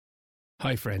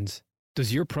Hi friends.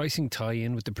 Does your pricing tie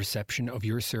in with the perception of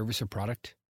your service or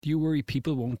product? Do you worry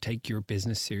people won't take your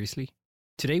business seriously?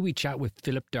 Today we chat with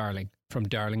Philip Darling from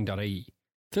darling.ie.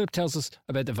 Philip tells us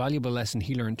about the valuable lesson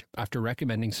he learned after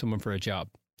recommending someone for a job.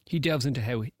 He delves into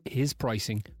how his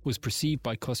pricing was perceived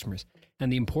by customers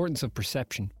and the importance of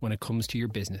perception when it comes to your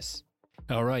business.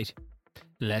 All right,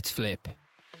 let's flip.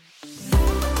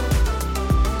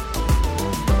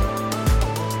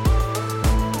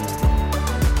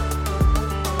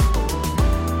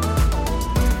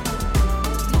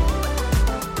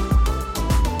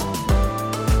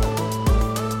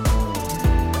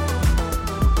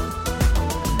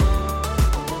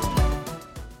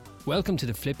 Welcome to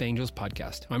the Flip Angels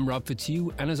podcast. I'm Rob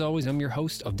Fitzhugh, and as always, I'm your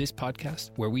host of this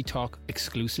podcast where we talk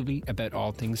exclusively about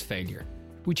all things failure.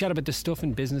 We chat about the stuff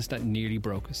in business that nearly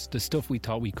broke us, the stuff we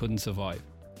thought we couldn't survive.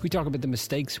 We talk about the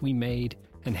mistakes we made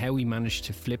and how we managed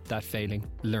to flip that failing,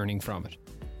 learning from it.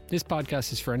 This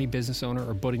podcast is for any business owner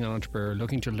or budding entrepreneur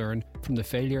looking to learn from the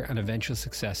failure and eventual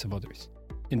success of others.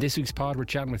 In this week's pod, we're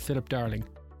chatting with Philip Darling.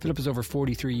 Philip has over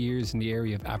 43 years in the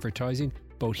area of advertising,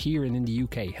 both here and in the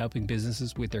UK, helping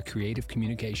businesses with their creative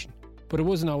communication. But it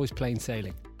wasn't always plain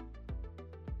sailing.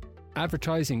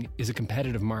 Advertising is a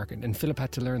competitive market, and Philip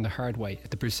had to learn the hard way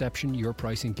at the perception your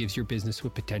pricing gives your business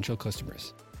with potential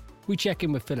customers. We check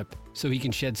in with Philip so he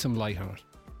can shed some light on it.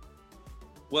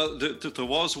 Well, there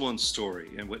was one story,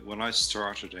 and when I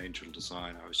started Angel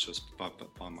Design, I was just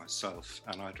by myself,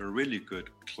 and I had a really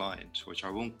good client, which I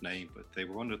won't name, but they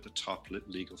were one of the top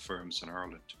legal firms in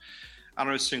Ireland. And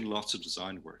I was doing lots of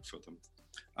design work for them.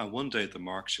 And one day the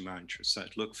marketing manager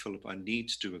said, "Look, Philip, I need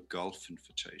to do a golf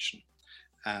invitation."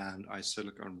 And I said,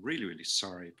 "Look, I'm really, really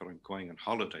sorry, but I'm going on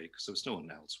holiday," because there was no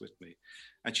one else with me.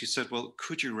 And she said, "Well,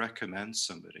 could you recommend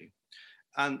somebody?"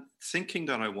 And thinking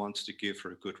that I wanted to give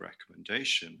her a good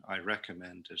recommendation, I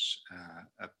recommended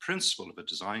a principal of a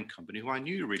design company who I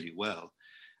knew really well.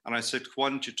 And I said, "Why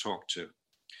don't you talk to?"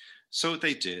 So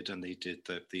they did, and they did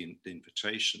the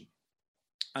invitation.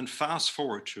 And fast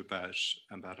forward to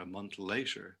about a month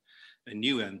later, a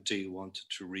new MD wanted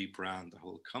to rebrand the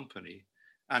whole company,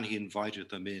 and he invited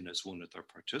them in as one of their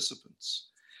participants.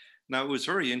 Now, it was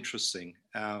very interesting.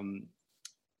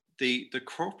 The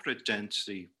corporate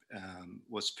identity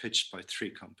was pitched by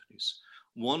three companies.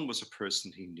 One was a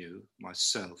person he knew,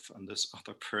 myself, and this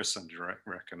other person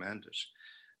recommended.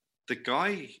 The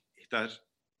guy that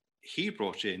he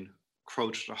brought in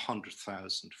quoted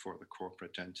 100,000 for the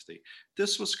corporate identity.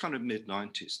 This was kind of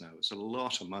mid-90s now. It was a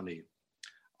lot of money.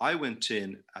 I went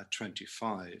in at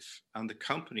 25, and the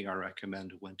company I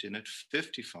recommended went in at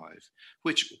 55,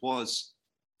 which was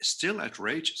still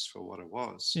outrageous for what it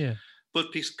was. Yeah.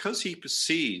 But because he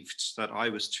perceived that I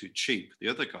was too cheap, the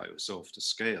other guy was off the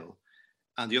scale,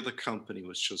 and the other company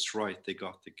was just right, they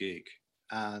got the gig.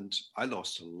 And I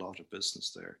lost a lot of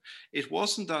business there. It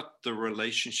wasn't that the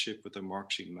relationship with the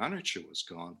marketing manager was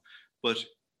gone, but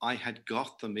I had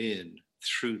got them in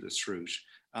through this route,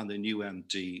 and the new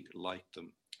MD liked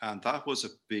them. And that was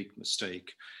a big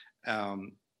mistake.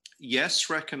 Yes,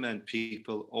 recommend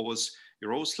people.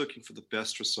 You're always looking for the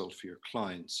best result for your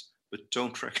clients, but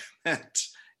don't recommend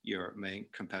your main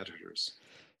competitors.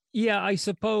 Yeah, I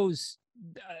suppose.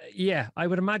 I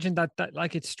would imagine that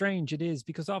like it's strange. It is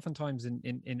because oftentimes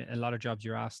in a lot of jobs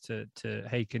you're asked to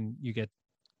hey, can you get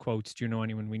quotes? Do you know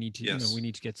anyone? We need to Yes. we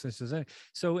need to get this.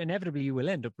 So inevitably you will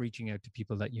end up reaching out to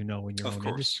people that you know in your own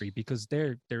industry because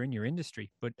they're in your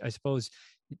industry. But I suppose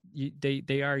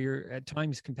they are your at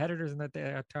times competitors, and that they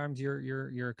at times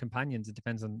your companions. It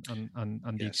depends on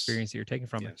the experience that you're taking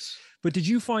from it. But did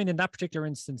you find in that particular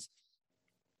instance,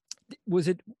 was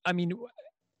it? I mean,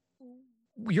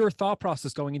 your thought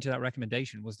process going into that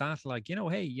recommendation, was that like,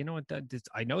 hey, you know what,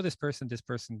 I know this person,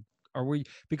 or were you,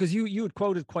 because you had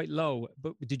quoted quite low,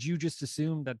 but did you just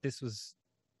assume that this was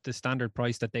the standard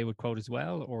price that they would quote as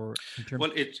well? Or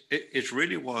well, it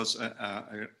really was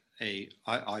a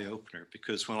eye opener,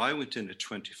 because when I went in at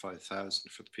 25,000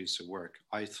 for the piece of work,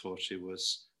 I thought it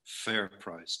was fair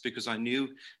price, because I knew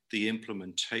the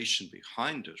implementation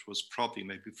behind it was probably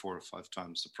maybe 4 or 5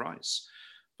 times the price.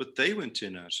 But they went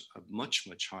in at a much,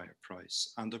 much higher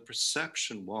price. And the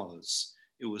perception was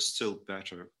it was still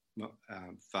better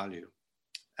value.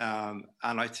 And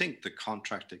I think the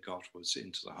contract they got was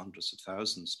into the hundreds of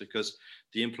thousands, because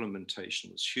the implementation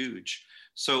was huge.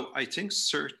 So I think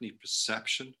certainly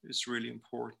perception is really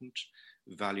important.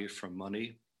 Value for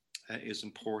money is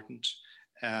important.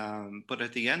 But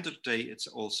at the end of the day, it's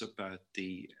also about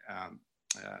the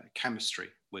chemistry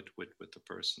with the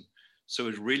person. So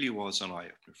it really was an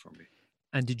eye-opener for me.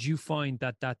 And did you find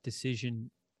that decision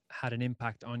had an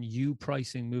impact on you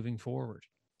pricing moving forward?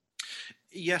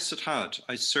 Yes, it had.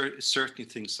 I certainly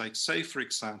think, like, say, for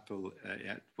example,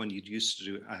 when you used to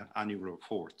do annual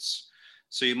reports,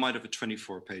 so you might have a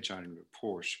 24-page annual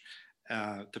report.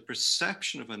 The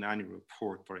perception of an annual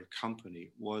report by a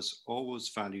company was always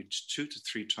valued 2 to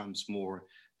 3 times more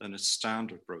than a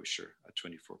standard brochure at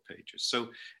 24 pages. So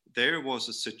there was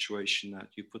a situation that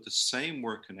you put the same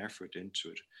work and effort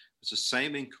into it. It's the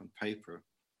same ink on paper,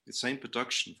 the same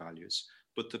production values,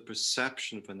 but the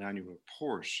perception of an annual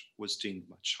report was deemed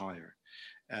much higher.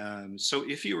 So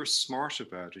if you were smart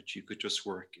about it, you could just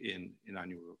work in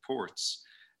annual reports.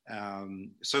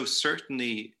 So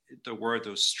certainly there were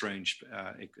those strange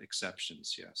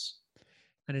exceptions, yes.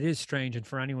 And it is strange. And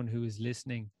for anyone who is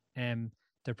listening,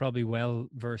 they're probably well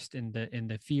versed in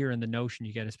the fear and the notion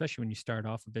you get, especially when you start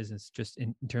off a business, just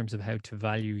in terms of how to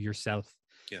value yourself.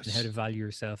 Yes. And how to value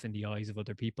yourself in the eyes of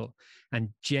other people. And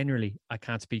generally, I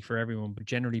can't speak for everyone, but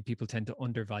generally people tend to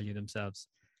undervalue themselves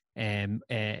when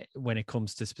it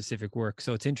comes to specific work.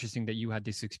 So it's interesting that you had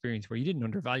this experience where you didn't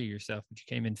undervalue yourself, but you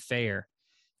came in fair.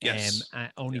 Yes.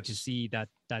 Only to see that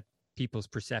people's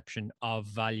perception of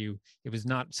value, it was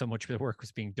not so much the work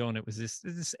was being done. It was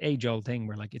this age-old thing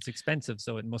where, like, it's expensive,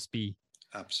 so it must be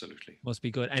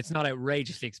good. And it's not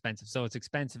outrageously expensive, so it's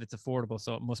expensive, it's affordable,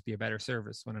 so it must be a better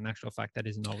service, when in actual fact that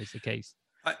isn't always the case.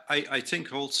 I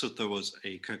think also there was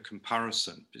a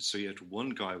comparison. So you had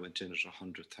one guy went in at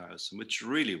 100,000, which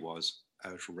really was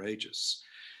outrageous.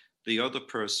 The other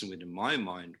person, in my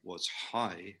mind, was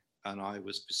high and I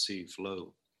was perceived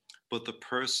low. But the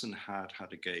person had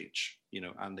a gauge,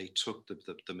 and they took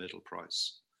the middle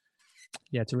price.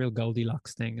 Yeah, it's a real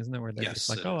Goldilocks thing, isn't it? Where they're just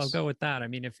like, I'll go with that. I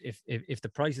mean, if the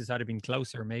prices had been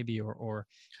closer, maybe, or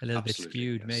a little bit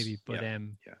skewed, yes. Maybe. But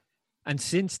and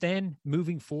since then,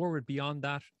 moving forward beyond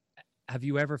that, have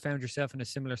you ever found yourself in a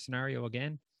similar scenario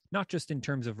again? Not just in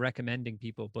terms of recommending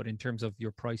people, but in terms of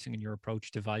your pricing and your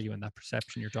approach to value and that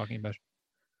perception you're talking about?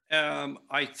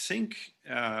 I think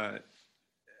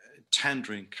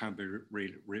tendering can be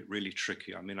really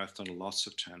tricky. I mean, I've done lots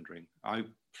of tendering. I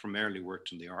primarily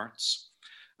worked in the arts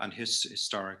and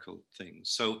historical things.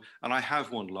 So, and I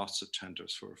have won lots of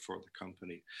tenders for the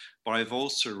company, but I've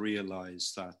also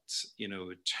realized that,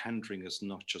 tendering is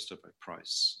not just about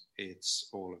price. It's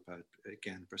all about,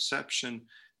 again, perception,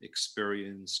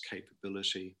 experience,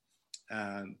 capability.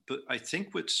 But I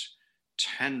think with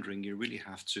tendering, you really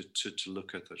have to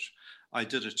look at it. I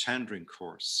did a tendering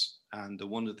course, and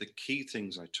one of the key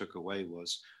things I took away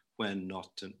was when not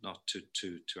to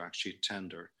actually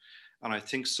tender. And I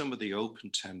think some of the open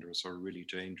tenders are really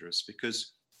dangerous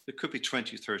because there could be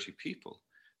 20, 30 people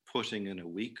putting in a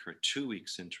week or 2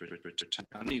 weeks into it.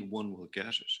 Only one will get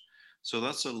it. So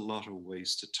that's a lot of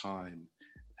wasted time.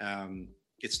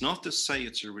 It's not to say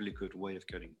it's a really good way of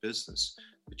getting business,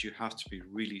 but you have to be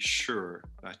really sure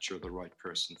that you're the right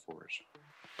person for it.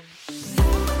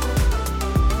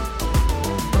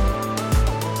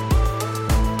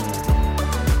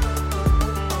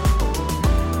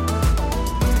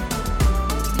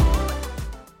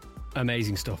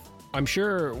 Amazing stuff. I'm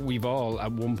sure we've all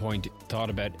at one point thought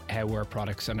about how our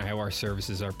products and how our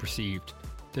services are perceived.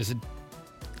 There's a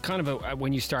kind of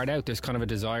when you start out, there's kind of a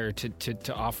desire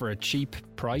to offer a cheap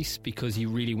price because you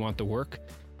really want the work,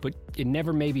 but it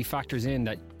never maybe factors in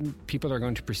that people are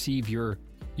going to perceive your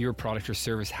product or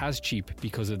service as cheap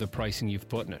because of the pricing you've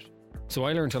put in it. So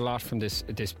I learned a lot from this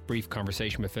brief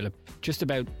conversation with Philip, just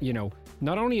about,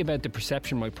 not only about the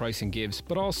perception my pricing gives,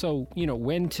 but also,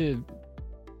 when to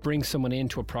bring someone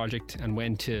into a project and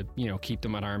when to, keep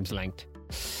them at arm's length.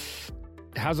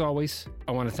 As always,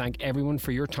 I want to thank everyone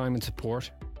for your time and support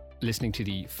listening to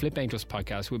the Flip Angels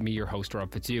podcast with me, your host,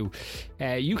 Rob Fitzhugh.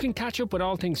 You can catch up with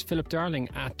all things Philip Darling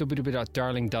at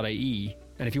www.darling.ie.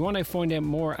 And if you want to find out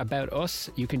more about us,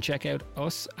 you can check out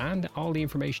us and all the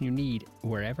information you need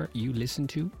wherever you listen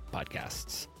to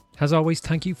podcasts. As always,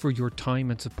 thank you for your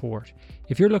time and support.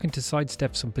 If you're looking to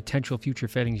sidestep some potential future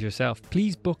failings yourself,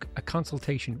 please book a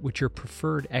consultation with your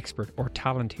preferred expert or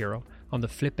talent hero on the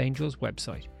Flip Angels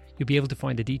website. You'll be able to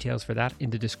find the details for that in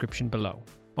the description below.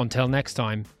 Until next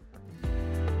time,